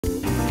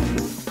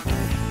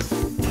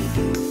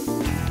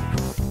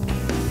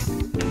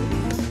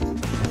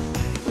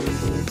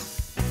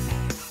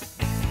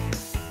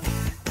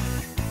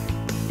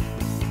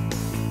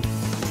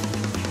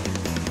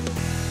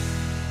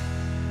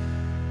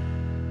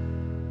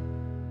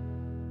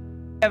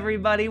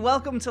Everybody,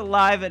 welcome to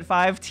Live at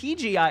 5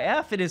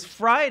 TGIF. It is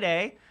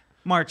Friday,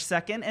 March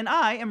 2nd, and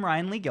I am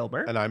Ryan Lee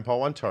Gilbert. And I'm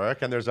Paul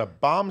Wontorek, and there's a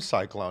bomb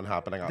cyclone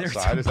happening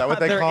outside. Is that what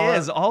they there call it? There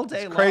is, all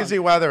day long. Crazy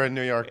weather in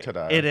New York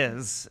today. It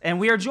is. And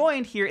we are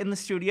joined here in the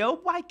studio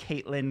by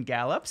Caitlin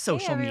Gallup,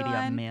 social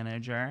media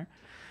manager.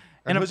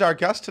 And who's our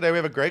guest today? We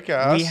have a great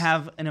guest. We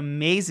have an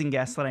amazing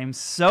guest that I'm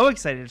so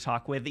excited to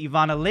talk with.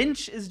 Evanna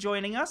Lynch is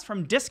joining us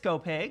from Disco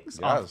Pigs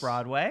off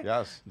Broadway.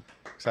 Yes.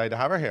 Excited to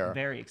have her here.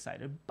 Very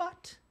excited.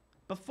 But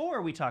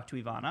before we talk to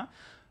Evanna,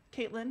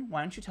 Caitlin,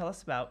 why don't you tell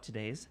us about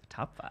today's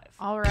Top 5?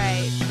 All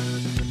right.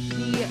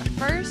 The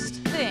first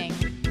thing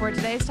for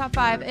today's Top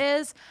 5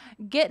 is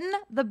Getting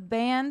the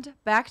Band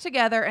Back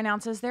Together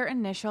announces their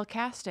initial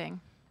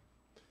casting.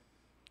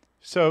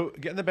 So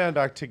Getting the Band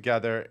Back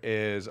Together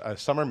is a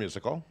summer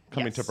musical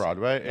coming to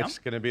Broadway. Yep. It's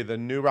going to be the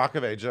new Rock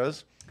of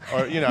Ages.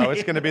 Or, you know,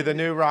 it's going to be the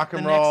new rock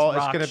and roll.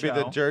 It's going to be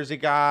the Jersey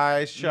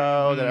Guys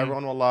show that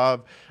everyone will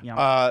love.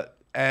 Yep.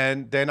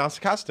 And they announced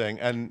the casting.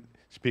 And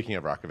speaking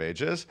of Rock of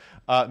Ages,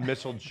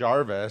 Mitchell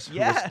Jarvis, who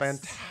was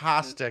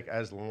fantastic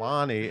as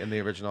Lonnie in the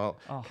original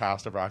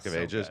cast of Rock of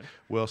Ages,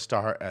 will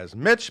star as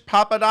Mitch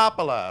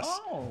Papadopoulos.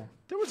 Oh.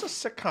 There was a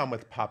sitcom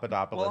with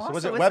Papadopoulos. Well,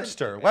 was it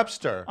Webster?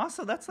 Webster.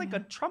 Also, that's like a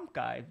Trump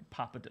guy,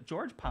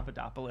 George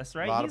Papadopoulos,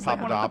 right? A lot He's of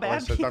like one of the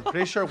bad people. I'm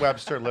pretty sure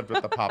Webster lived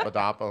with the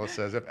Papadopoulos.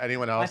 If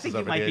anyone else is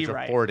over the age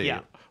of 40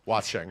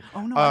 watching.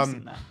 Oh, no, I've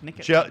seen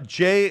that.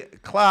 Jay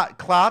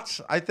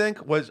Klotz, I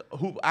think, was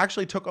who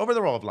actually took over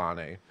the role of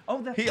Lonnie.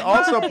 Oh, that's He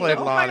also played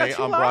Lonnie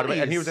on Broadway,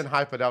 and he was in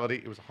High Fidelity.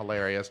 It was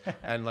hilarious.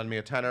 And Lend Me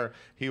a Tenor.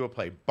 He will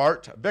play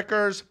Bart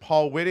Vickers.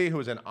 Paul Whitty, who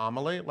was in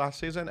Amelie last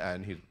season,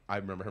 and I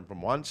remember him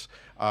from once,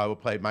 will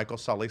play Michael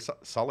Sully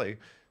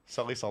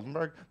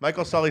Sullenberg.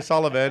 Michael Sully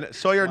Sullivan.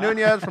 Sawyer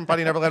Nunez from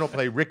Funny Neverland will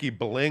play Ricky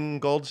Bling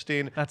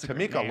Goldstein. That's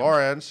Tamika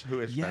Lawrence,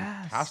 who is a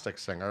fantastic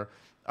singer.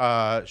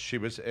 She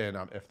was in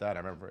If That. I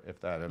remember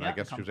If That. And I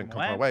guess she was in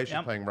Come From Away.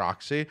 She's playing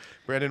Roxy.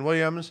 Brandon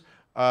Williams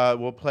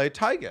will play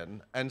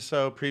Tigan. And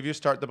so previews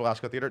start at the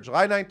Belasco Theater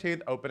July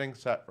 19th, opening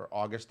set for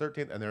August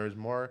 13th, and there is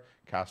more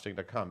casting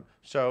to come.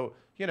 So,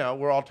 you know,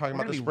 we're all talking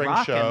about the spring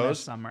shows, this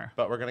summer.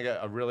 But we're going to get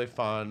a really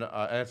fun,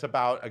 and it's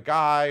about a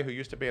guy who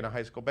used to be in a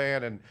high school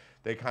band, and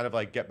they kind of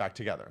like get back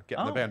together,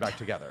 getting the band back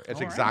together. It's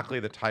exactly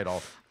the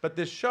title. But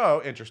this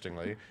show,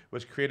 interestingly,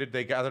 was created,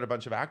 they gathered a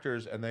bunch of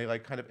actors, and they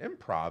like kind of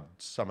improv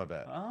some of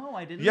it. Oh,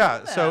 I didn't know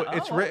that. So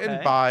it's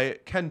written by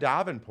Ken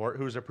Davenport,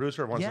 who's a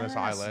producer of Once on This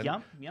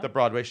Island, the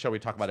Broadway show we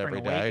talk about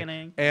every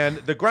day, and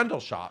the Grendel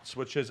Shots,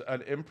 which is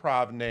an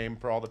improv name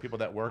for all the people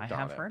that worked on it. I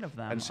have heard of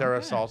them. And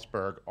Sarah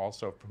Salzberg,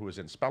 also, who was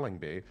in Spelling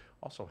Bee,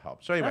 also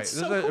helped. So anyway, this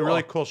is a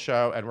really cool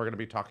show, and we're going to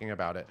be talking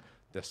about it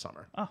this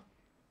summer. Oh.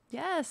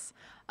 Yes.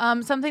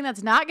 Something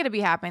that's not going to be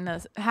happening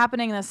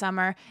this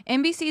summer.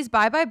 NBC's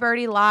Bye Bye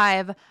Birdie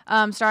Live,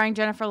 starring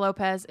Jennifer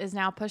Lopez, is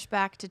now pushed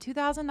back to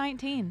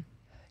 2019.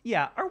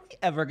 Yeah, are we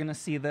ever going to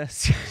see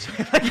this?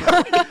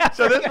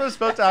 So this was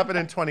supposed to happen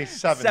in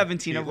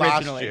 2017 originally.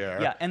 Last year.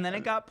 Yeah, and then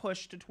it got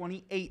pushed to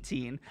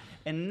 2018,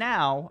 and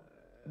now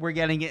we're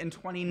getting it in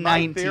 2019.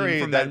 My theory,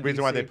 from that NBC.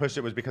 reason why they pushed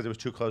it was because it was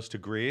too close to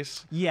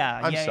Grease.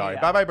 Yeah, I'm sorry.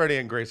 Bye Bye Birdie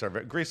and Grease are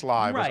Grease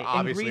Live was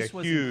obviously Grease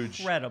a huge,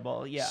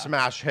 incredible,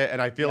 smash hit, and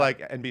I feel like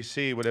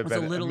NBC would have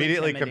been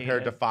immediately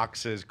compared to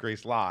Fox's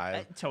Grease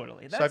Live.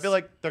 Totally. So I feel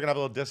like they're gonna have a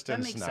little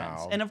distance that makes now.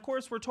 Sense. And of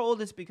course, we're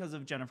told it's because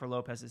of Jennifer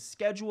Lopez's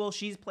schedule.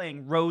 She's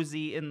playing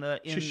Rosie in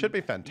the. She should be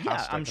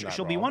fantastic. Yeah, I'm sure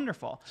she'll be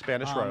wonderful.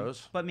 Spanish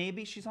Rose. But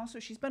maybe she's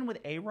been with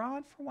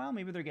A-Rod for a while.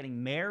 Maybe they're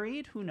getting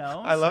married. Who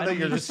knows? I love that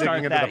you're just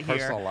digging into the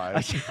personal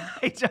life.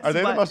 Are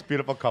they the most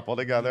beautiful couple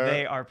together?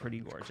 They are pretty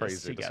gorgeous.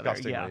 Crazy, together.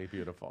 disgustingly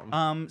beautiful.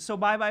 So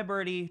Bye Bye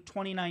Birdie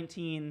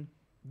 2019.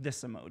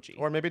 This emoji.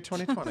 Or maybe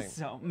 2020.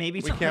 So maybe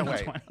we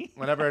 2020. Can't wait.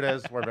 Whenever it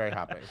is, we're very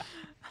happy.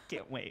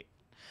 Can't wait.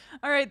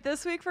 All right,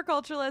 this week for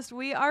Culture List,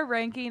 we are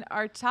ranking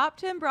our top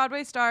 10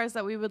 Broadway stars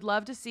that we would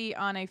love to see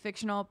on a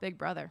fictional Big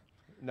Brother.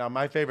 Now,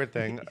 my favorite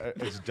thing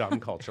is dumb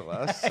culture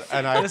lists,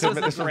 and I have to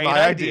admit, this was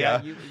my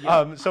idea.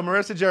 Yeah. So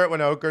Marissa Jarrett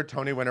Winokur,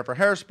 Tony winner for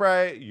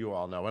Hairspray. You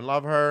all know and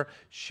love her.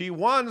 She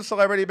won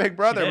Celebrity Big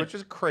Brother, which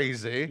is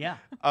crazy. Yeah.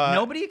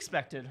 Nobody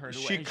expected her to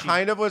win. She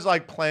kind of was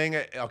like playing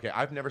it. Okay,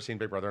 I've never seen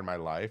Big Brother in my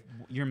life.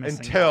 You're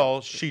missing until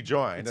out. She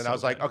joined, and I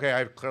was like, okay,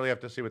 I clearly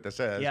have to see what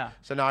this is. Yeah.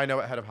 So now I know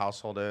what head of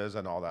household is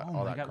and all that. Oh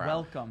all my that God! crap.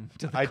 Welcome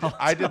to the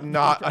I did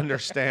not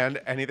understand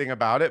anything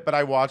about it, but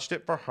I watched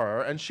it for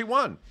her, and she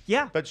won.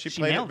 Yeah. But she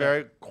played it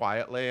very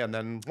quietly, and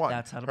then won.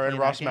 That's how to her and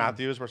play Ross that game.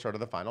 Matthews were sort of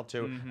the final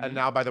two. And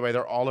now, by the way,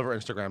 they're all over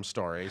Instagram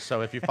stories.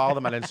 So if you follow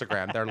them on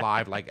Instagram, they're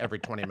live like every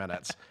 20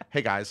 minutes.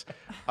 Hey, guys.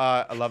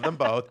 I love them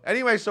both.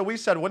 Anyway, so we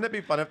said, wouldn't it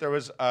be fun if there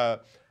was a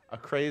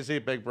crazy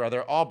Big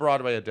Brother, all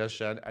Broadway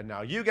edition, and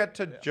now you get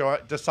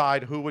to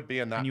decide who would be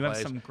in that and you place.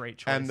 have some great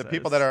choices. And the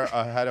people that are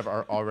ahead of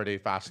are already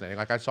fascinating.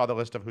 Like I saw the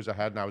list of who's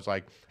ahead, and I was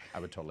like, I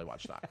would totally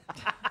watch that.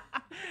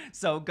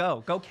 So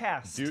go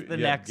cast the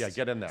next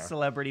get in there.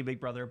 Celebrity Big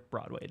Brother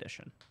Broadway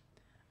edition.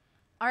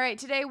 All right,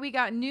 today we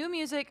got new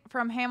music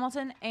from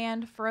Hamilton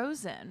and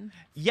Frozen.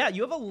 Yeah,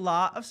 you have a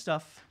lot of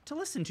stuff to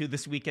listen to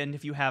this weekend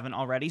if you haven't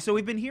already. So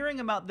we've been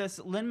hearing about this.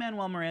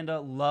 Lin-Manuel Miranda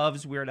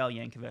loves Weird Al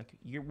Yankovic.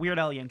 Weird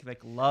Al Yankovic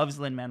loves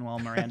Lin-Manuel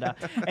Miranda.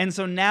 And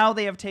so now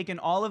they have taken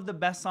all of the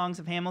best songs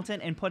of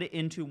Hamilton and put it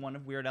into one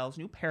of Weird Al's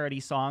new parody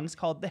songs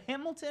called the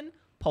Hamilton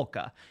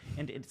Polka,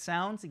 and it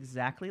sounds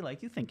exactly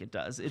like you think it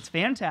does. It's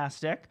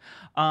fantastic.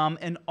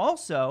 And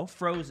also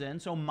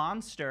Frozen, so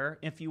Monster,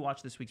 if you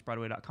watch this week's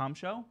Broadway.com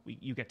show,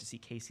 you get to see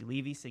Casey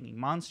Levy singing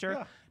Monster.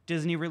 Yeah.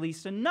 Disney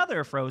released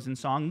another Frozen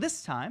song.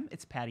 This time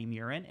it's Patty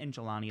Murin and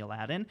Jelani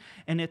Aladdin,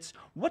 and it's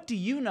What Do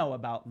You Know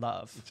About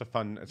Love? It's a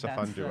fun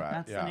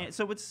duet. Yeah.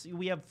 So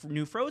we have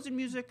new Frozen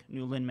music,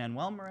 new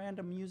Lin-Manuel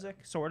Miranda music,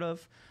 sort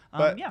of.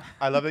 But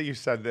I love that you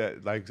said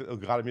that like a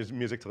lot of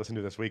music to listen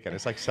to this weekend.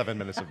 It's like 7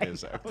 minutes of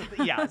music.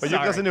 Yeah, but you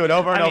can listen to it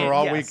over and over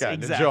all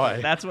weekend. Exactly.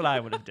 Enjoy. That's what I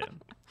would have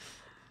done.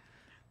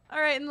 All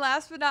right, and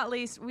last but not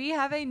least, we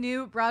have a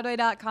new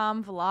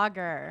Broadway.com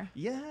vlogger.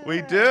 Yeah,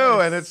 we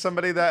do, and it's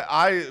somebody that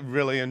I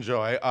really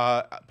enjoy.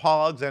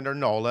 Paul Alexander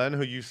Nolan,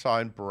 who you saw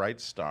in Bright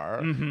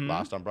Star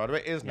last on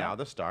Broadway, is now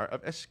the star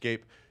of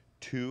Escape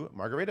to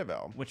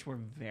Margaritaville, which we're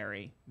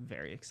very,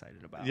 very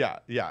excited about.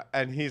 Yeah,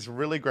 and he's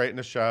really great in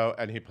the show,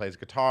 and he plays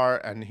guitar,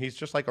 and he's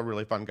just like a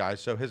really fun guy.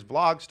 So his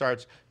vlog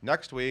starts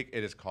next week.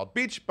 It is called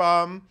Beach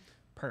Bum.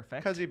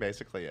 Perfect. Because he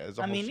basically is.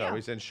 The whole show,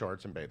 he's in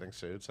shorts and bathing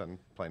suits and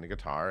playing the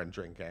guitar and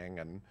drinking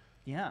and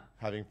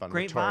having fun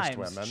with tourist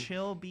women.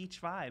 Chill beach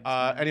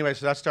vibes. Anyway,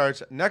 so that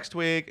starts next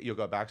week. You'll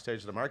go backstage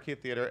to the Marquee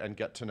Theater and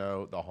get to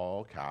know the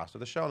whole cast of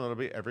the show, and it'll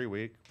be every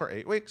week for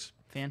 8 weeks.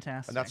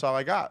 Fantastic. And that's all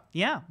I got.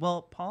 Yeah.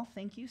 Well, Paul,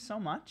 thank you so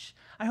much.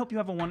 I hope you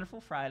have a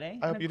wonderful Friday.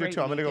 I hope you do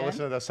too. I'm going to go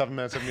listen to the 7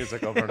 minutes of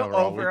music over and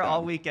over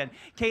all weekend.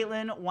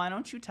 Caitlin, why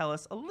don't you tell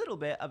us a little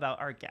bit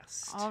about our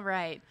guest? All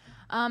right.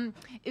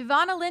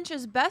 Evanna Lynch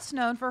is best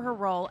known for her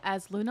role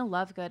as Luna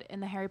Lovegood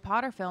in the Harry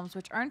Potter films,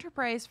 which earned her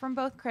praise from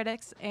both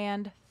critics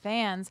and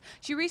fans.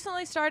 She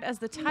recently starred as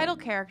the title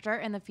character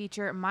in the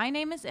feature My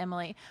Name is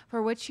Emily,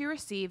 for which she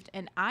received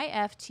an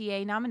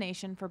IFTA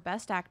nomination for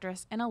Best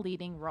Actress in a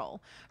Leading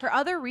Role. Her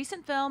other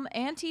recent film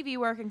and TV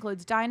work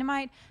includes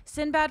Dynamite,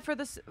 Sinbad for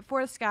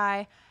the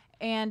Sky,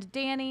 and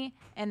Danny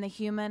and the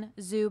Human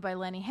Zoo by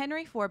Lenny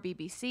Henry for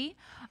BBC.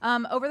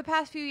 Over the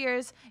past few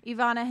years,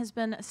 Evanna has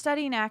been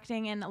studying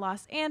acting in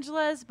Los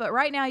Angeles, but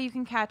right now you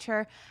can catch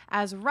her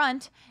as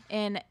Runt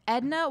in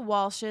Edna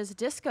Walsh's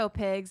Disco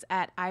Pigs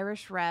at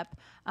Irish Rep,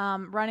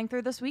 running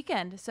through this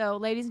weekend. So,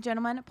 ladies and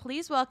gentlemen,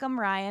 please welcome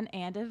Ryan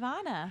and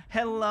Evanna.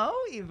 Hello,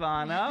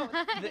 Evanna.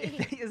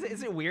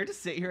 Is it weird to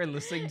sit here and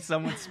listen to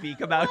someone speak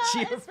about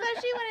you?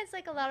 Especially when it's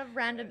like a lot of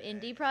random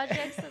indie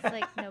projects that's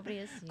like nobody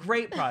has seen.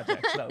 Great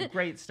projects, though.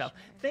 Great stuff.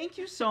 Thank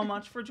you so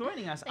much for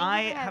joining us.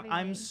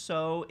 I'm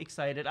so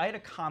excited. I had a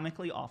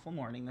comically awful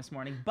morning this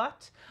morning,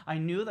 but I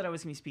knew that I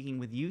was going to be speaking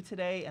with you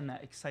today, and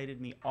that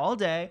excited me all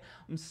day.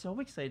 I'm so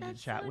excited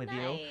to chat with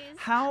you.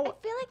 I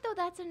feel like though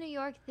that's a New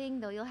York thing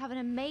though. You'll have an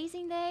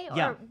amazing day,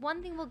 or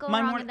one thing will go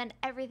wrong, and then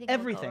everything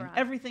will go wrong.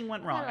 Everything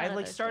went wrong.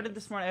 I started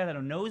this morning. I had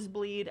a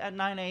nosebleed at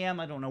 9 a.m.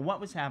 I don't know what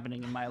was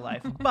happening in my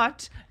life,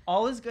 but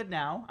all is good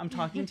now. I'm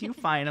talking to you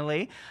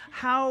finally.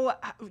 How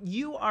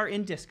you are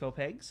in Disco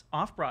Pigs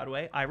off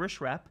Broadway,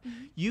 Irish Rep.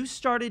 You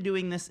started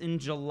doing this in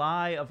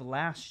July of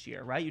last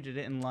year, right? You did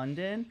it in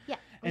London. Yeah.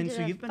 And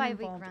so you've been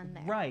 5-week run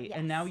there. Right. Yes.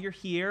 And now you're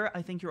here.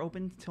 I think you're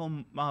open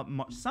till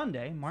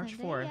Sunday, March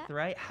 4th,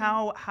 right?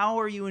 How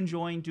are you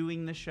enjoying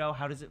doing the show?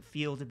 How does it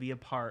feel to be a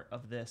part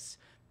of this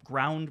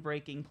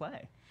groundbreaking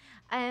play?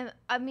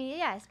 I mean,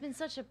 yeah, it's been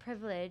such a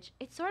privilege.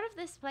 It's sort of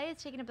this play.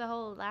 It's taken up the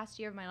whole last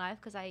year of my life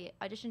because I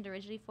auditioned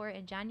originally for it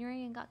in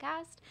January and got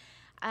cast.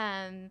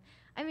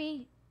 I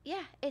mean,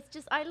 yeah, it's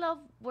just I love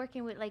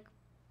working with like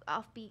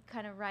offbeat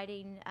kind of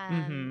writing.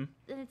 And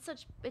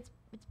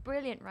it's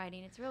brilliant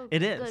writing. It's real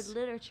good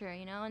literature,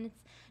 you know. And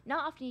it's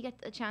not often you get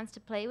a chance to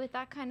play with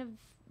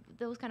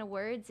those kind of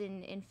words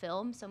in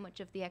film. So much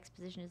of the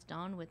exposition is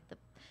done with the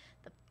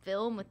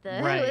film, with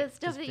the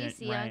stuff that you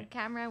see on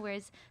camera,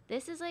 whereas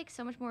this is like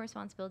so much more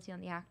responsibility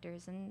on the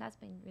actors, and that's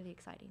been really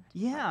exciting.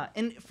 Yeah,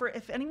 and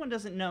if anyone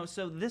doesn't know,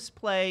 so this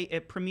play,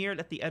 it premiered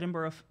at the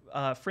Edinburgh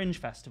Fringe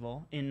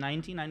Festival in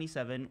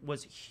 1997,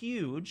 was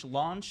huge,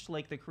 launched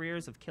like the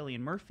careers of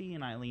Cillian Murphy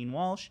and Eileen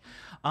Walsh,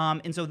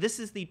 and so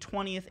this is the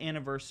 20th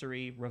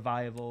anniversary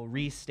revival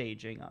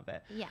restaging of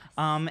it. Yes.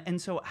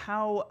 And so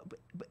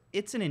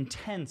it's an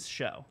intense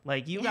show.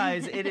 Like you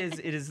guys,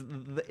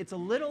 it's a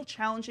little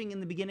challenging in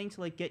the beginning to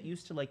like get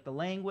used to like the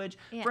language.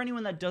 Yeah. For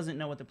anyone that doesn't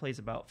know what the play's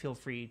about, feel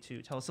free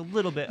to tell us a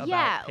little bit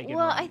about Pig and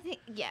Run. I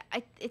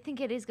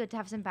think it is good to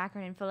have some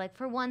background info. Like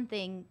for one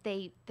thing,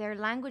 their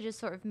language is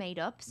sort of made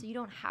up, so you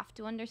don't have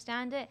to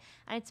understand it,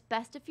 and it's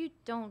best if you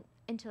don't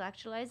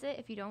intellectualize it.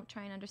 If you don't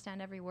try and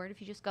understand every word,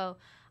 if you just go,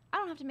 I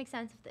don't have to make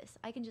sense of this.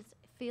 I can just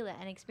feel it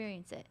and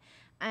experience it.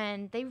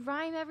 And they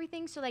rhyme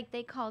everything. So like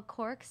they call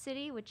Cork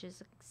City, which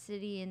is a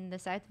city in the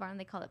south of Ireland,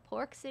 they call it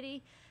Pork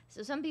City.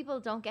 So some people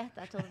don't get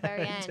that till the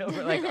very end. So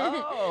we're like,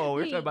 oh,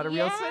 we're talking about a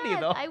real city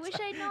though. I wish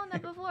I'd known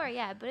that before.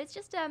 Yeah, but it's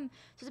just so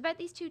it's about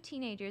these two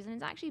teenagers, and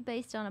it's actually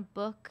based on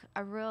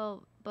a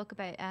real book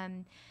about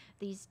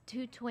these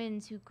two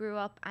twins who grew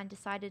up and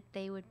decided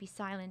they would be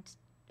silent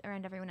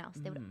around everyone else.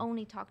 They would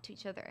only talk to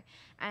each other.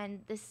 And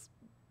this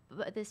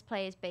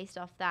play is based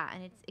off that,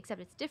 and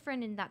except it's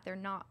different in that they're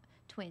not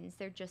twins.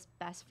 They're just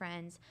best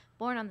friends,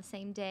 born on the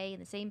same day in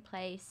the same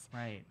place.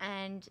 Right.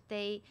 And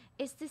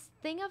it's this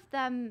thing of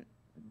them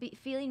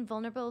feeling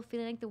vulnerable,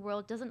 feeling like the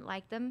world doesn't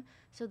like them,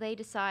 so they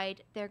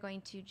decide they're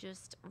going to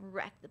just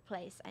wreck the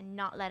place and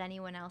not let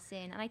anyone else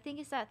in. And I think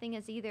it's that thing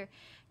is you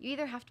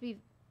either have to be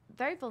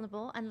very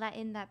vulnerable and let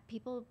in that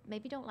people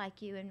maybe don't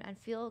like you and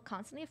feel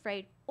constantly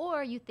afraid,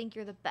 or you think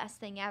you're the best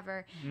thing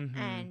ever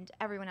and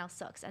everyone else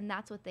sucks. And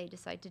that's what they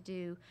decide to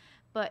do.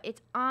 But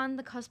it's on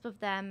the cusp of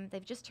them.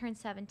 They've just turned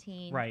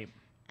 17. Right.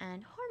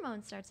 And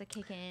hormones starts to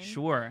kick in.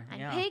 Sure.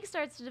 And Pig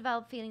starts to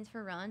develop feelings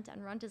for Runt,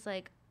 and Runt is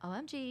like,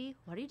 OMG,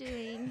 what are you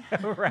doing?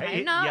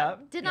 Right.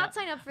 Did not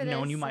sign up for this.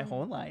 Known you my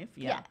whole life.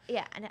 Yeah.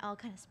 And it all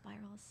kind of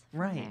spirals.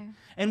 Right. There.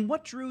 And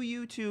what drew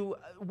you to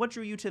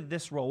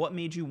this role? What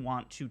made you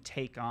want to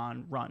take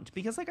on Runt?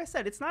 Because like I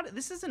said,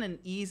 this isn't an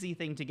easy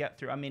thing to get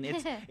through. I mean,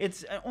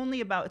 it's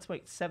only about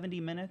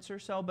 70 minutes or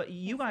so, but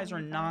you guys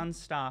are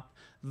nonstop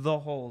the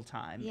whole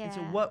time. Yeah. And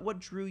so what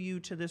drew you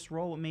to this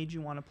role? What made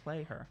you want to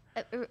play her?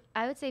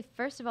 I would say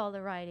first of all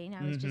the writing.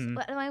 I was just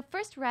when I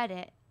first read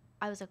it,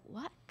 I was like,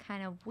 what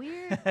kind of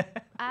weird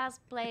ass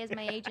play as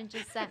my agent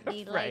just sent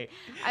me? Like,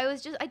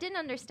 right. I didn't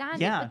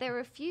understand it, but there were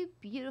a few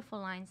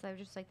beautiful lines that I was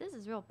just like, this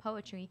is real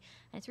poetry,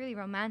 and it's really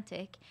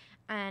romantic.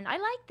 And I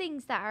like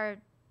things that are,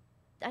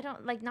 I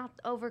don't like, not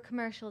over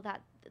commercial,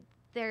 that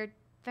they're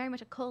very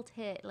much a cult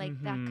hit,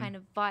 like that kind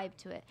of vibe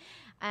to it.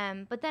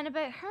 But then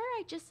about her,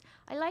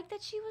 I like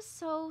that she was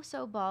so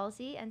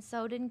ballsy and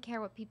so didn't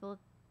care what people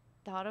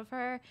thought of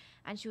her,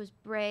 and she was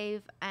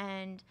brave,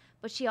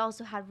 but she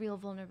also had real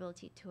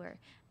vulnerability to her.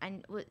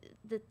 And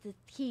the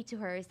key to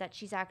her is that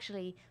she's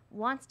actually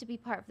wants to be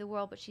part of the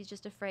world, but she's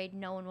just afraid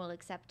no one will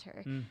accept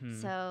her.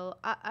 So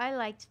I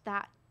liked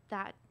that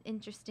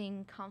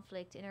interesting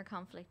inner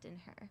conflict in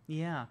her.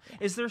 Yeah.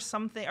 Is there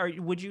something, or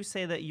would you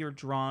say that you're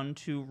drawn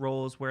to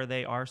roles where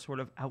they are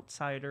sort of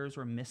outsiders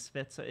or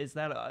misfits? Is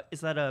that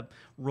a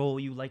role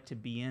you like to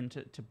be in,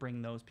 to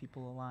bring those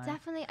people alive?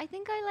 Definitely. I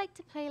think I like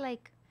to play,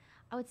 like,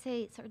 I would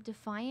say sort of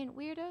defiant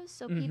weirdos.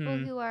 So people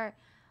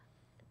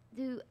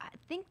who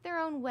think their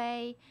own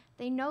way,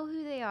 they know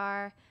who they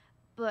are,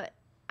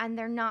 and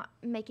they're not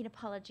making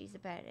apologies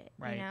about it.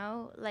 Right. You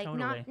know, like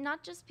Totally.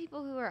 not just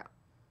people who are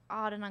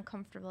odd and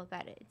uncomfortable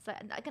about it. It's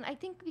like I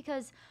think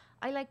because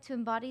I like to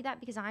embody that,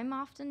 because I'm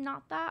often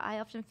not that. I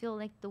often feel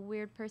like the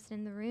weird person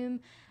in the room,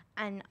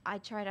 and I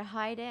try to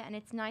hide it. And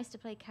it's nice to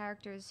play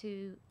characters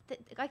who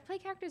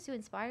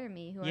inspire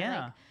me, who are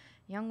like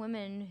young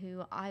women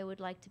who I would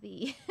like to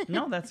be.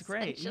 No, that's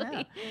great.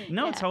 Yeah.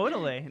 No,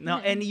 totally. No,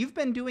 and you've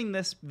been doing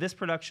this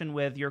production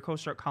with your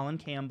co-star Colin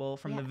Campbell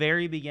from the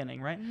very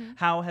beginning, right?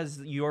 How has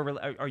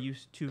are you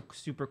two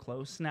super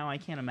close now? I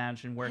can't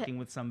imagine working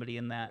with somebody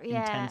in that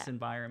intense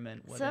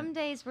environment. Some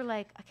days we're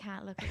like, I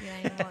can't look at you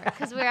anymore,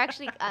 because we're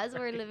actually, as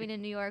we're living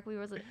in New York,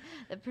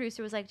 the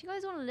producer was like, do you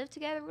guys want to live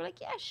together? We're like,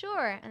 yeah,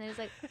 sure. And it was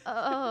like,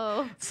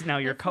 oh. So now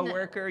your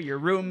coworker, your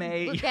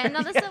roommate. We're getting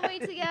on the subway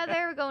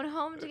together. We're going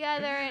home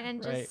together,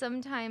 and just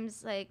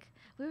sometimes, like,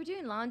 we were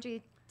doing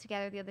laundry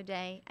together the other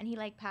day, and he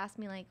like passed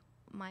me like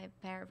my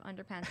pair of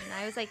underpants, and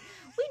I was like,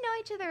 we know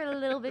each other a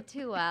little bit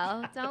too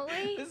well, don't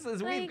we?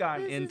 We've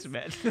gotten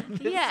intimate.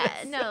 And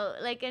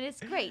it's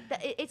great.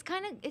 It's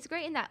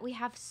great in that we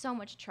have so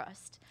much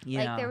trust.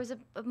 Yeah. Like, there was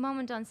a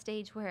moment on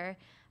stage where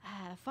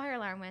a fire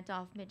alarm went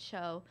off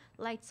mid-show,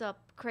 lights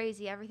up,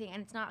 crazy, everything,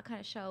 and it's not a kind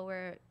of show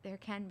where there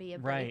can be a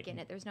break in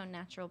it. There's no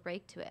natural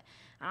break to it.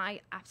 And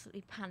I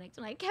absolutely panicked,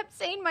 and I kept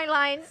saying my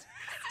lines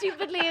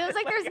stupidly. It was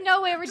like, there's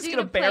no way we're doing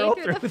a play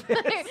through the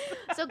fire.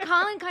 So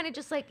Colin kind of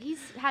just, like, he's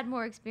had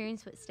more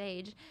experience with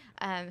stage.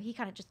 He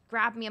kind of just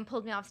grabbed me and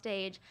pulled me off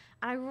stage,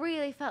 and I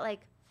really felt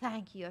like,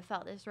 thank you. I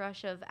felt this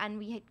rush of, and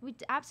we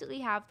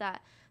absolutely have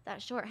that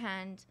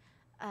shorthand.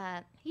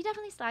 He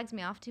definitely slags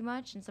me off too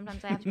much, and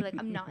sometimes I have to be like,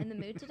 I'm not in the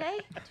mood today.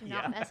 Do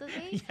not mess with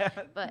me.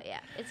 But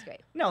yeah, it's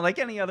great. No, like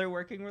any other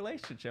working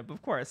relationship,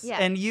 of course. Yeah.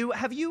 And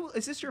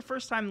is this your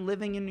first time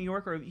living in New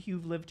York, or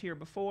you've lived here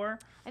before?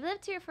 I've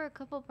lived here for a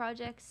couple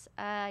projects.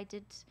 I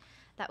did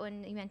that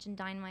one you mentioned,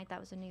 Dynamite. That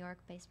was a New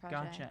York-based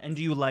project. Gotcha. And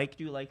do you like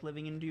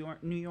living in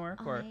New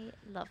York? Or I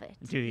love it.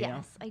 Do you?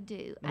 Yes, I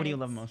do. What do you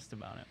love most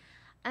about it?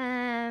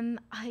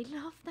 I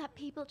love that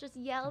people just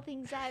yell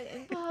things out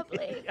in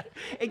public.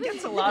 It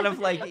gets a lot of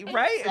like,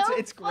 right?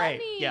 It's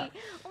great. Yeah.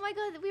 Oh my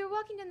God, we were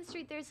walking down the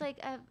street. There's like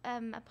a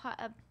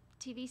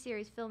TV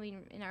series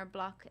filming in our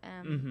block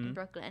in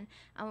Brooklyn,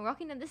 and we're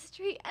walking down the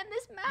street, and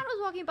this man was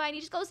walking by, and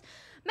he just goes,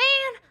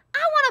 "Man, I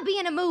want to be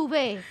in a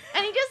movie,"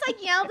 and he just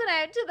like yelled it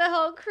out to the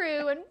whole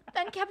crew, and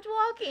then kept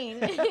walking.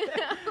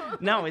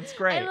 No, it's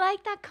great. I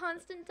like that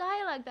constant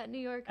dialogue that New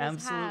Yorkers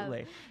Absolutely.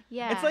 have.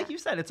 Yeah. It's like you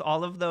said, it's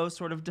all of those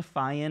sort of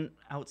defiant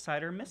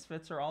outsider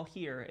misfits are all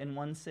here in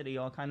one city,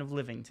 all kind of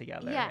living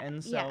together. Yeah,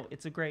 And so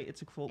it's a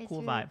cool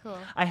really vibe. cool.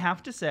 I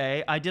have to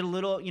say, I did a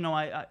little,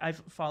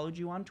 I've followed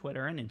you on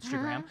Twitter and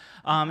Instagram,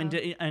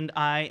 and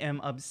I am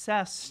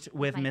obsessed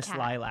with My Miss cat.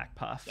 Lilac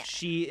Puff. Yeah.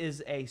 She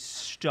is a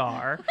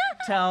star.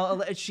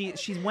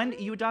 She's when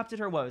you adopted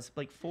her, what was it,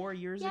 like 4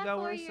 years ago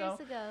 4 or years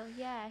so? ago.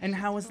 Yeah. And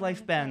she's how has so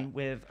life been wonderful.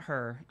 with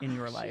her in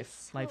your life?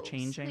 She's so Life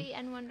changing? sweet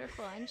and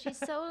wonderful, and she's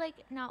so like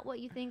not what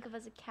you think of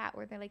as a cat,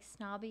 where they're like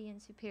snobby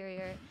and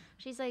superior.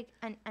 She's like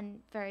and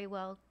very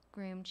well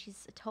groomed.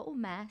 She's a total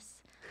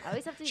mess. I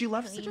always have to. She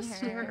loves to clean just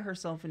her. stare at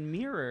herself in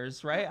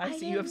mirrors, right? I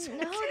see you have.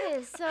 didn't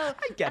notice. So I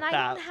get and that.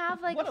 I don't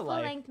have like What a a life.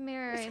 full-length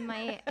mirror in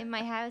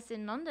my house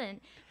in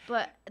London,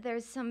 but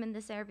there's some in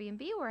this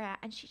Airbnb we're at,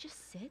 and she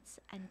just sits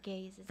and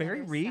gazes. Very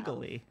at herself.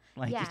 regally,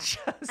 like Yeah. it's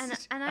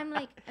just. And I'm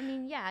like, I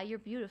mean, yeah, you're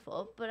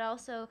beautiful, but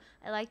also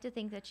I like to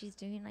think that she's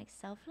doing like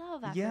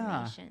self-love Yeah.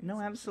 affirmations. No,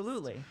 and just-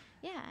 absolutely.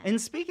 yeah.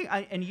 And speaking,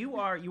 and you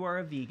are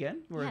a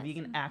vegan. You are a Yes.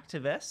 vegan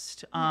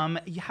activist.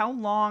 How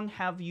long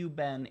have you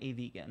been a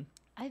vegan?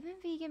 I've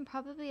been vegan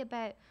probably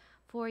about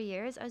 4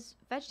 years. I was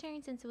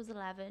vegetarian since I was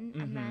 11,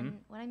 and then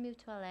when I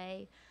moved to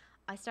LA,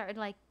 I started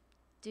like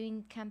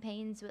doing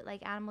campaigns with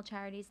like animal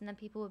charities, and then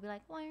people would be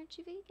like, "Why aren't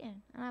you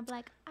vegan?" And I'd be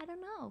like, "I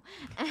don't know."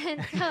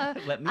 And so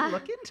Let me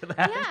look into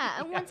that. yeah,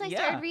 and once I Yeah.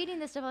 started reading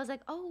this stuff, I was like,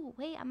 "Oh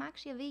wait, I'm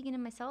actually a vegan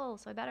in my soul,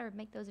 so I better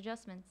make those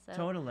adjustments." So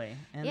Totally.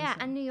 And yeah,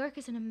 so- and New York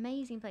is an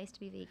amazing place to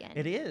be vegan.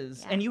 It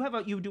is, Yeah. and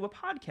you do a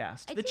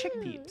podcast, I The Chick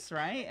do. Peeps,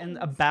 right? And Thanks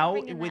for about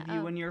bringing with that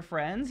you up. and your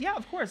friends. Yeah,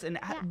 of course. And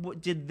Yeah.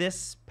 did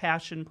this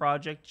passion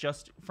project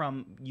just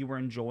from you were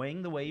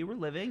enjoying the way you were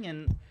living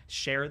and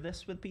share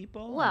this with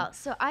people? Well,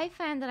 so I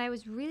found that I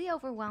was really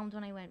overwhelmed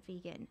when I went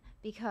vegan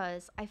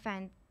because I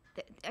found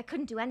that I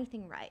couldn't do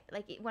anything right.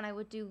 Like when I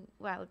would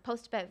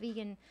post about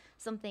vegan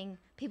something,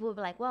 people would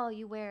be like, "Well,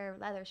 you wear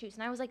leather shoes,"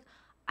 and I was like,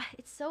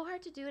 "It's so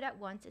hard to do it at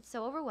once. It's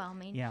so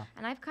overwhelming." Yeah.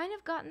 And I've kind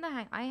of gotten the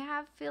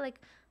hang. Feel like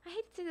I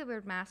hate to say the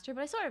word master,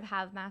 but I sort of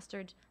have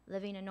mastered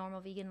living a normal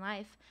vegan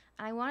life,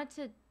 and I wanted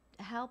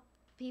to help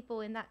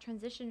people in that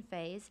transition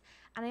phase.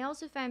 And I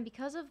also found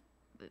because of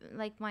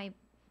like my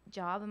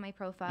job and my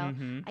profile,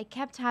 I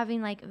kept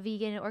having like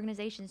vegan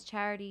organizations,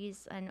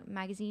 charities, and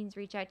magazines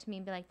reach out to me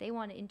and be like, they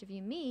want to interview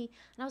me,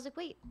 and I was like,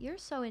 wait, you're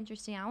so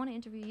interesting, I want to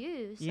interview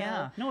you. So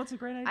yeah, no, it's a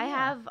great idea.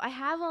 I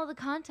have all the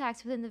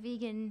contacts within the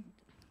vegan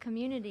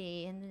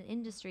community and the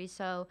industry,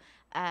 so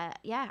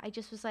I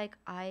just was like,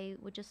 I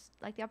would just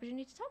like the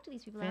opportunity to talk to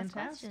these people and ask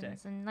Fantastic.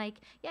 questions. And like,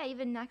 yeah,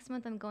 even next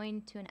month I'm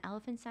going to an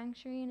elephant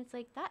sanctuary, and it's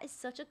like, that is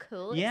such a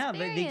cool Yeah,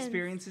 experience. the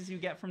experiences you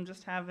get from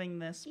just having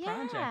this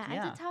project. Yeah,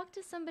 And to talk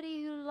to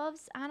somebody who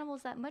loves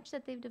animals that much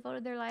that they've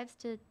devoted their lives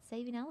to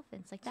saving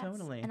elephants, like that's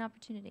Totally. an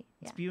opportunity.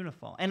 It's Yeah.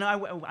 beautiful. And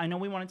I know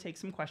we want to take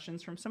some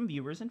questions from some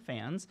viewers and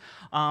fans,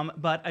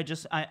 but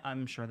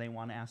I'm sure they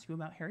want to ask you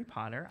about Harry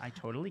Potter. I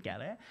totally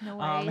get it. No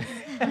worries.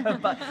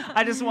 But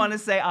I just want to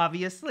say,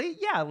 obviously,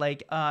 yeah,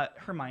 like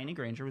Hermione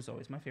Granger was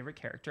always my favorite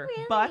character.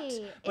 But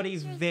a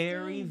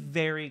very, Interesting.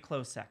 very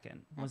close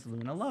second was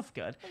Luna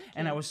Lovegood.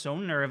 And I was so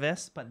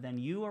nervous, but then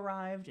you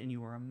arrived and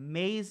you were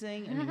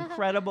amazing and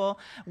incredible.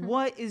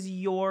 What is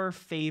your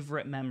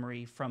favorite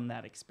memory from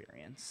that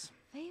experience?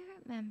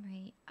 Favorite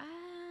memory?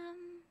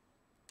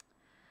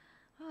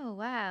 Oh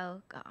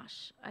wow,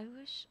 gosh, I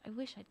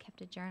wish I'd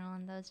kept a journal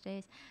in those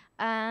days.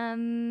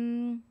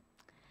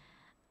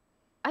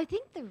 I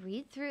think the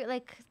read through,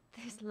 like,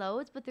 there's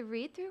loads, but the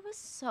read through was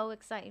so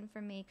exciting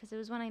for me because it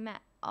was when I met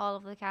all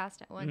of the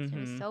cast at once. And it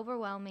was so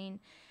overwhelming,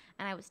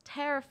 and I was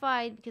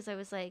terrified because I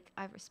was like,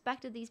 I've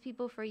respected these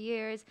people for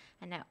years,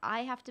 and now I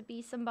have to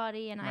be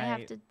somebody, and I have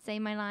Right. to say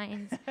my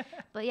lines.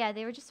 But yeah,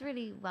 they were just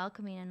really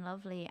welcoming and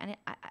lovely, and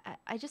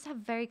I just have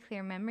very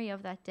clear memory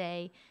of that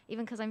day,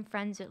 even because I'm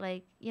friends with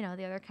like the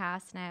other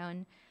cast now,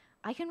 and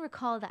I can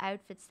recall the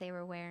outfits they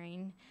were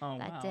wearing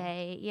that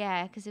day.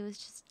 Yeah, because it was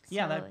just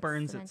that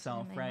burns cemented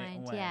itself in my right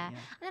mind. away. Yeah. And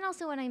then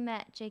also when I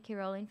met J.K.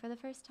 Rowling for the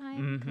first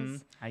time,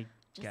 because I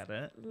just get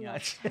it. Yeah.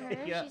 loved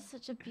her. Yeah. She's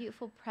such a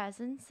beautiful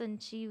presence,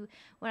 and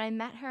when I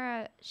met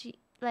her, she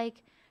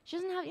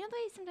doesn't have, the way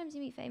sometimes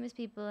you meet famous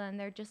people and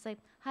they're just like,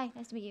 "Hi,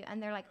 nice to meet you,"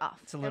 and they're like off.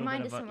 It's a Their little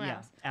mind bit is of a, somewhere yeah,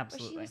 else.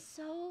 absolutely. But she was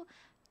so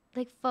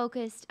like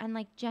focused and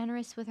like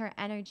generous with her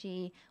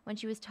energy when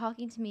she was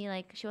talking to me,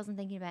 like she wasn't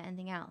thinking about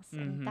anything else.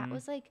 And that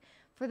was like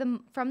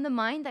from the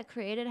mind that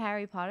created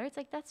Harry Potter, it's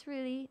like that's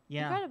really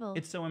incredible.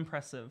 It's so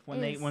impressive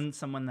when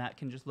someone that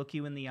can just look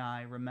you in the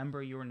eye,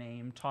 remember your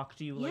name, talk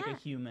to you like a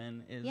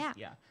human is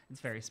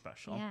it's very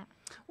special. Yeah.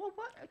 Well,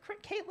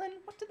 Caitlin,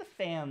 what do the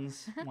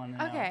fans want to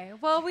know? Okay,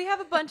 well, we have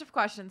a bunch of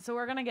questions, so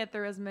we're going to get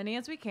through as many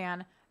as we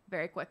can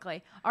very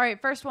quickly. All right,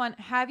 first one.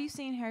 Have you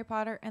seen Harry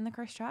Potter and the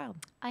Cursed Child?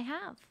 I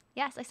have.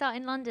 Yes, I saw it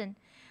in London.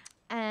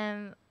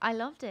 I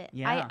loved it.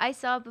 Yeah. I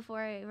saw it before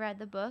I read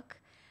the book.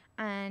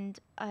 And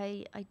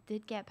I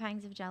did get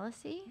pangs of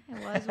jealousy.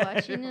 I was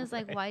watching and I was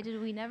like, why did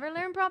we never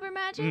learn proper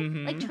magic?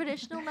 Like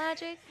traditional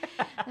magic?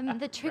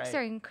 The tricks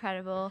are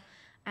incredible.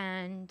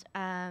 And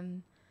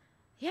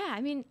yeah,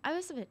 I mean, I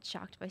was a bit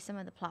shocked by some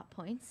of the plot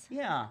points.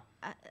 Yeah.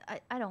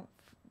 I don't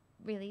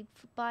really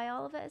buy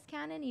all of it as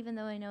canon, even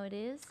though I know it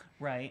is.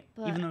 Right.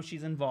 But Even though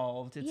she's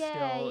involved, it's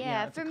still,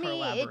 it's for a me,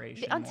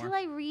 collaboration until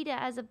I read it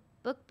as a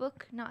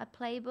book, not a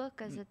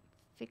playbook, as a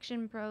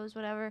fiction, prose,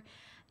 whatever.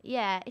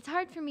 Yeah, it's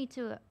hard for me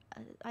to.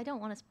 I don't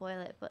want to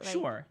spoil it, but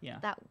like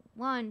that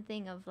one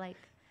thing of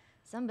like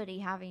somebody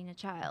having a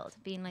child,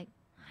 being like,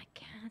 I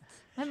can't.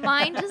 My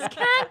mind just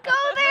can't go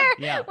there.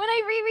 Yeah. When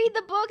I reread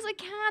the books, I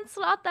can't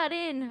slot that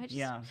in. I just,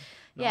 No,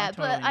 yeah, I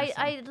totally but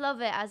I love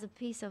it as a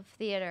piece of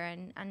theater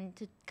and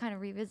to kind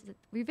of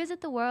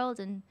revisit the world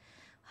and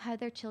how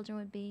their children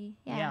would be.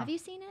 Yeah. Have you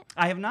seen it?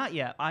 I have not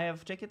yet. I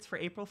have tickets for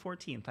April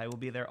 14th. I will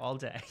be there all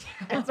day.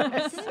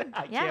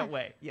 I can't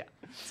wait. Yeah.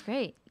 It's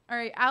great. All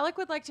right, Alec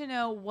would like to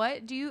know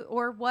what do you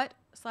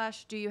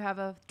have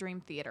a dream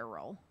theater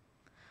role?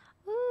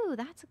 Ooh,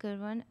 that's a good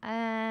one.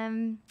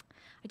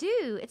 I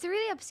do. It's a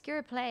really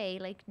obscure play.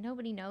 Like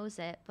nobody knows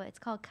it, but it's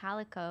called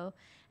Calico,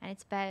 and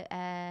it's about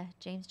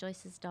James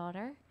Joyce's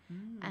daughter.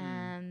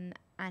 And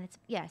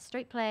it's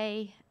straight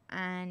play,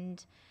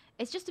 and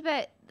it's just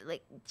about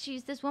like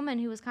she's this woman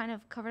who was kind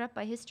of covered up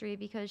by history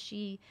because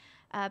she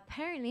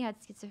apparently had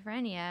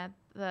schizophrenia,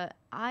 but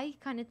I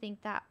kind of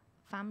think that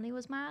family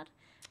was mad.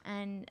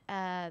 And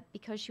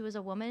because she was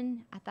a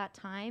woman at that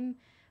time,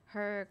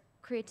 her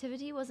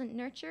creativity wasn't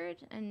nurtured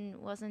and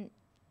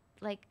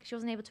she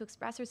wasn't able to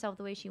express herself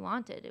the way she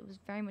wanted. It was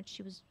very much,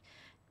 she was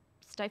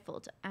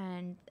stifled.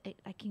 And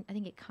I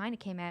think it kind of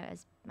came out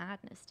as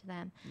madness to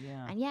them.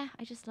 Yeah. And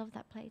I just love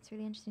that play. It's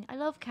really interesting. I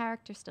love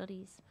character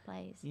studies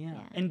plays. Yeah.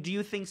 And do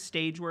you think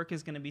stage work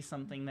is going to be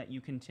something that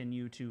you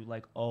continue to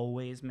like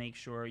always make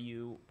sure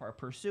you are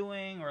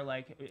pursuing, or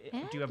like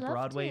do you have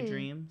Broadway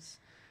dreams?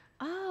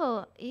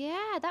 Oh,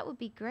 yeah, that would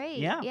be great.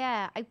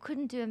 Yeah, I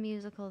couldn't do a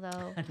musical,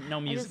 though. No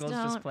musicals,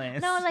 just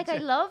plays. No, like, I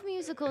love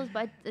musicals,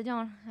 but I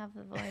don't have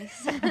the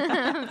voice.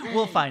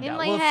 We'll find out. In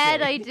my head,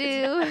 see. I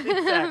do.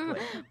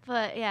 Exactly.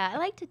 But, yeah, I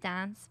like to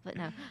dance, but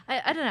no.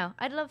 I don't know.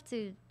 I'd love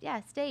to,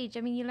 stage. I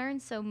mean, you learn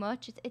so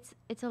much.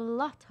 It's a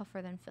lot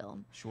tougher than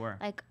film. Sure.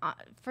 Like,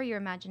 for your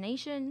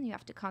imagination, you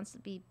have to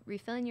constantly be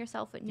refilling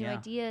yourself with new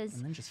ideas.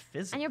 And then just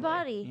physically. And your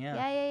body.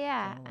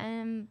 Yeah.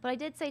 Totally. But I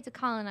did say to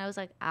Colin, I was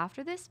like,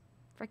 after this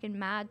freaking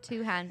mad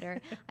two-hander,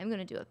 I'm going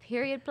to do a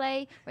period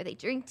play where they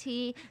drink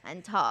tea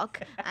and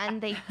talk and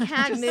they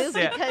can't move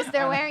because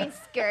they're wearing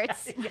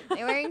skirts.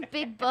 They're wearing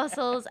big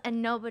bustles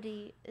and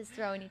nobody is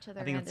throwing each other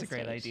around the I think that's a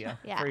great idea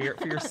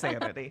for your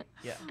sanity.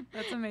 Yeah.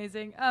 That's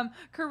amazing.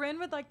 Corinne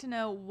would like to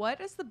know,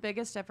 what is the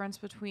biggest difference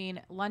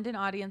between London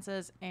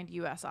audiences and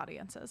US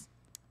audiences?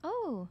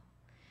 Oh.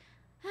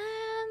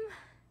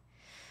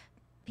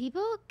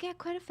 People get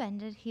quite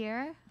offended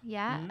here.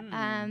 Yeah.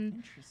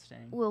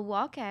 Interesting. We'll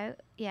walk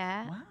out.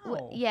 Yeah.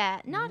 Wow.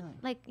 Not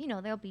like,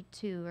 there'll be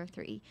 2 or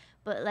 3,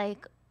 but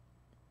like,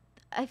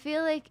 I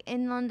feel like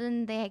in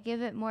London they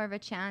give it more of a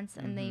chance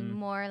and they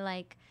more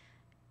like,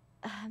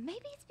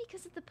 maybe it's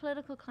because of the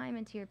political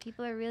climate here.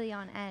 People are really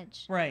on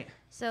edge. Right.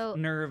 So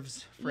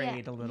nerves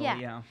frayed a little.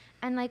 Yeah.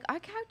 And like our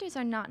characters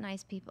are not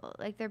nice people.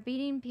 Like they're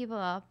beating people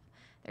up.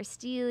 They're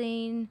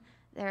stealing.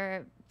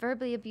 They're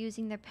verbally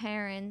abusing their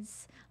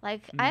parents.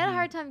 Like, I had a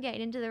hard time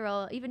getting into the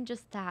role, even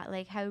just that,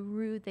 like, how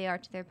rude they are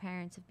to their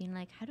parents, of being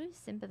like, how do I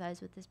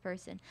sympathize with this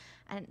person?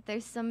 And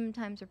there's some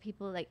times where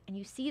people, like, and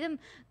you see them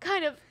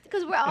kind of,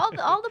 because we're all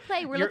the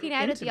play, we're looking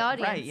out at the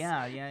audience. Right,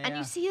 yeah. And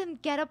you see them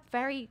get up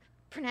very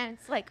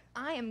pronounced, like,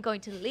 I am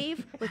going to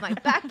leave with my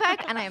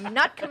backpack and I am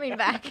not coming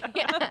back.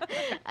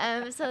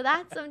 So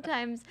that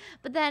sometimes,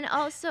 but then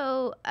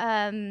also,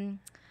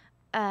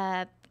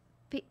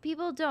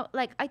 people don't,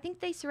 like, I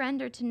think they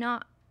surrender to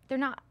they're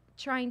not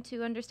trying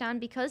to understand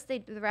because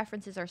the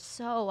references are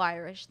so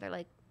Irish. They're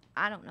like,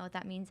 I don't know what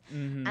that means.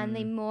 And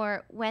they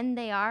when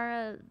they are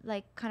a,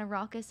 like, kind of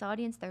raucous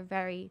audience, they're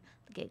very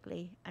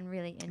giggly and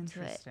really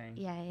into it.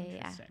 Yeah.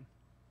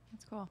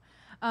 That's cool.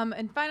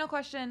 And final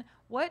question,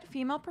 what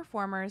female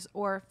performers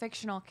or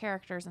fictional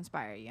characters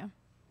inspire you?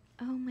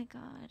 Oh my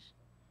God.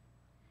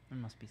 There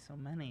must be so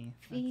many.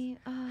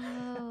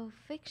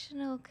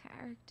 Fictional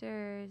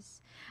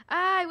characters.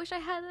 I wish I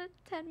had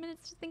 10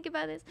 minutes to think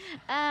about this.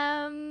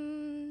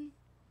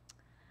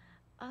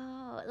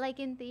 Like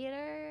in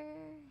theater.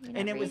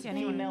 And it was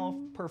female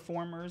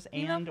performers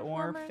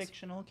or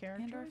fictional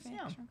characters.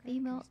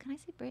 Female. Can I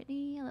say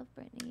Britney? I love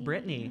Britney.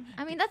 Britney.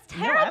 I mean, that's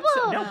terrible.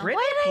 No, Britney,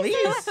 why did please.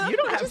 I say that? You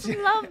don't I have just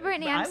to. love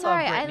Britney. I'm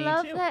sorry. I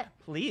love love that.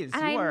 Please,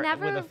 and you are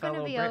never with a was going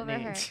fellow to be Britney. over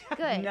her.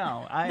 Good.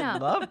 No, I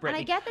love Britney. And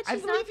I get that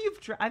she's not.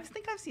 I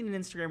think I've seen an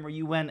Instagram where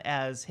you went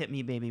as "Hit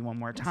Me, Baby, One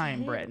More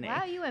Time," Britney.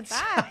 Wow, you went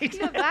back.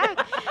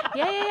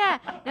 Yeah.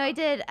 No, I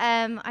did.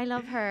 I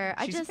love her.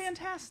 She's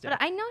fantastic.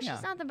 But I know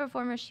she's not the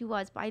performer she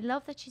was. But I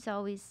love that she's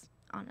always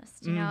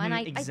honest, you know.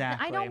 And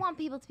exactly. I don't want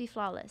people to be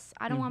flawless.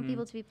 I don't want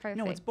people to be perfect.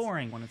 No, it's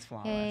boring when it's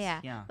flawless.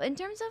 Yeah. But in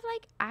terms of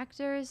like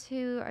actors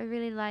who I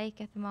really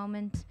like at the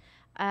moment,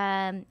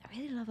 I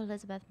really love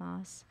Elizabeth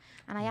Moss,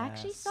 and I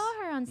actually saw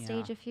her on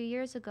stage a few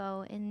years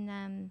ago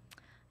in.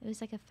 It was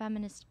like a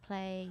feminist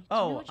play. Do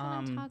you know which one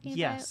I'm talking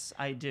yes,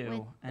 about? I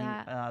do.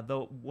 And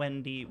the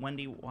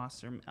Wendy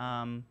Wasser.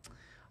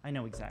 I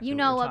know exactly. You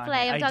know what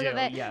play I'm talking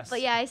about. Yes.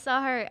 But yeah, I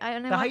saw her.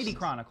 The Heidi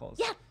Chronicles.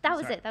 Yeah, that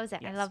was it.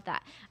 Yes. I love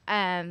that.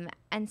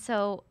 And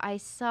so I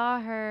saw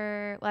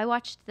her. Well, I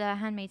watched The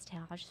Handmaid's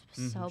Tale. I was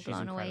just so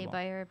blown away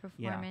by her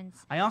performance.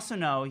 Yeah. I also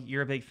know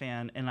you're a big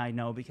fan, and I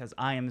know because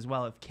I am as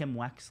well, of Kim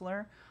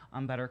Wexler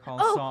on Better Call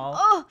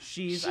Saul.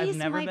 I've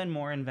never been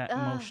more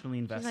emotionally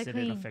invested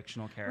in a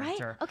fictional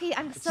character. Right? Okay,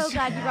 I'm so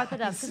glad you brought that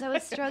up because I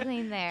was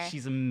struggling there.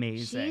 She's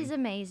amazing. She's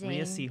amazing.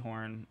 Rhea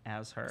Seehorn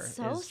as her.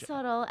 So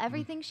subtle,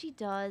 everything she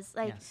does.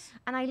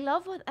 And I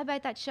love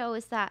about that show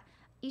is that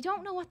you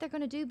don't know what they're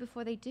going to do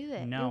before they do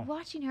it. No. You're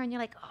watching her and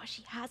you're like, oh,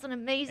 she has an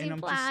amazing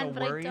and plan, I'm just so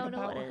but worried I don't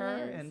know about what her.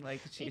 it is. And like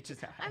she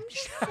just I'm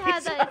just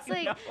sad that it's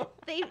like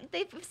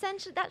they've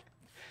essentially that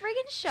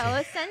friggin' show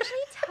essentially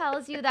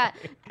tells you that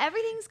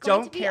everything's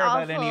going to be awful.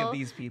 Don't care about any of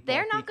these people.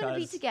 They're not going to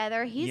be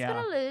together. He's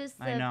going to lose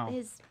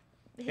his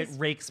it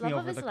rakes me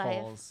over the life.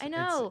 coals. I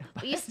know,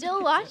 but you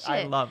still watch it.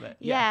 I love it.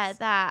 Yeah,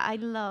 I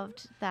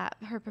loved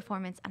her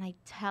performance, and I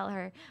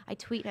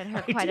tweet at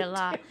her quite a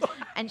lot,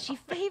 and she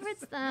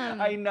favorites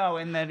them. I know,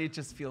 and then it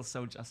just feels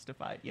so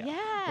justified.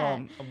 Yeah.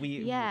 Well,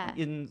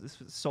 in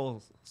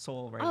Soul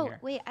right here. Oh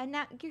wait, and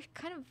now you're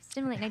kind of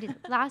stimulating. I did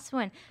last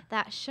one.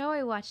 That show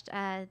I watched.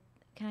 I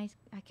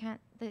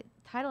can't. The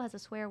title has a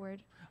swear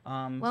word.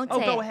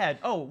 Go ahead.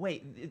 Oh,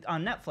 wait,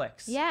 on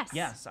Netflix.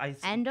 Yes.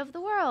 End of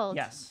the world.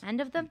 Yes.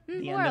 End of the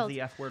world. End of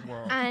the F word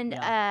world. And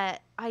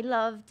I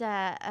loved,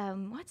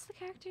 what's the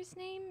character's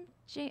name?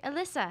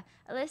 Alyssa.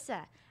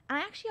 And I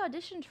actually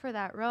auditioned for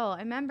that role. I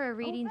remember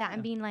reading that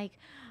and being like,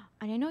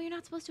 and I know you're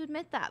not supposed to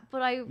admit that,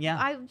 but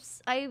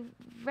I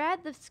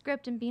read the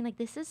script and being like,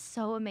 this is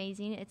so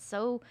amazing. It's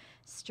so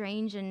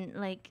strange and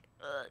like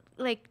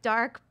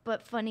dark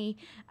but funny.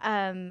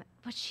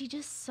 But she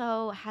just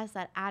so has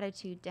that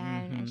attitude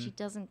down and she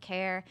doesn't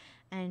care.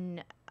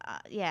 And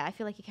I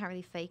feel like you can't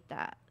really fake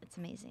that. It's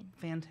amazing.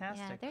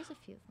 Fantastic. Yeah, there's a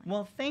few.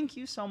 Well, thank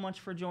you so much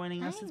for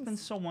joining us. It's been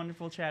so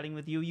wonderful chatting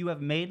with you. You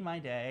have made my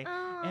day.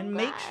 Oh, and I'm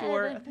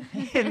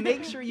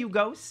make sure you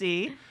go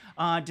see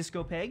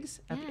Disco Pigs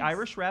at the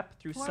Irish Rep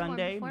through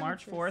Sunday,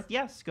 March 4th.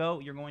 Yes, go.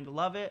 You're going to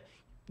love it.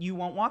 You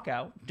won't walk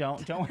out.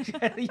 Don't.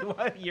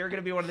 You're going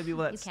to be one of the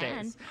people that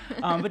stays.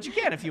 But you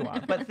can if you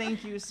want. But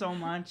thank you so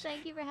much.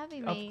 Thank you for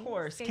having me. Of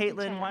course.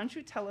 Caitlin, why don't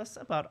you tell us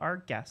about our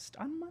guest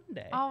on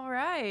Monday? All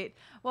right.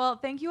 Well,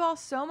 thank you all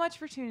so much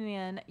for tuning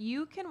in.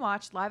 You can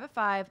watch Live at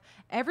 5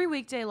 every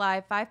weekday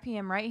live, 5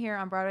 p.m. right here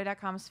on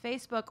Broadway.com's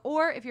Facebook.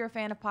 Or if you're a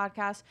fan of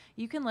podcasts,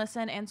 you can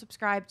listen and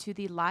subscribe to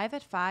the Live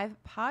at 5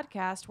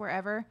 podcast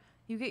wherever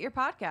you get your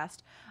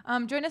podcast.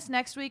 Join us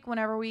next week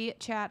whenever we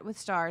chat with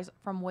stars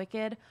from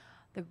Wicked,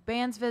 The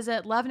Band's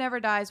Visit, Love Never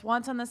Dies,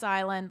 Once on This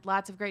Island,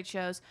 lots of great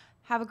shows.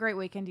 Have a great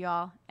weekend,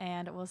 y'all,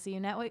 and we'll see you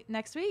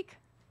next week.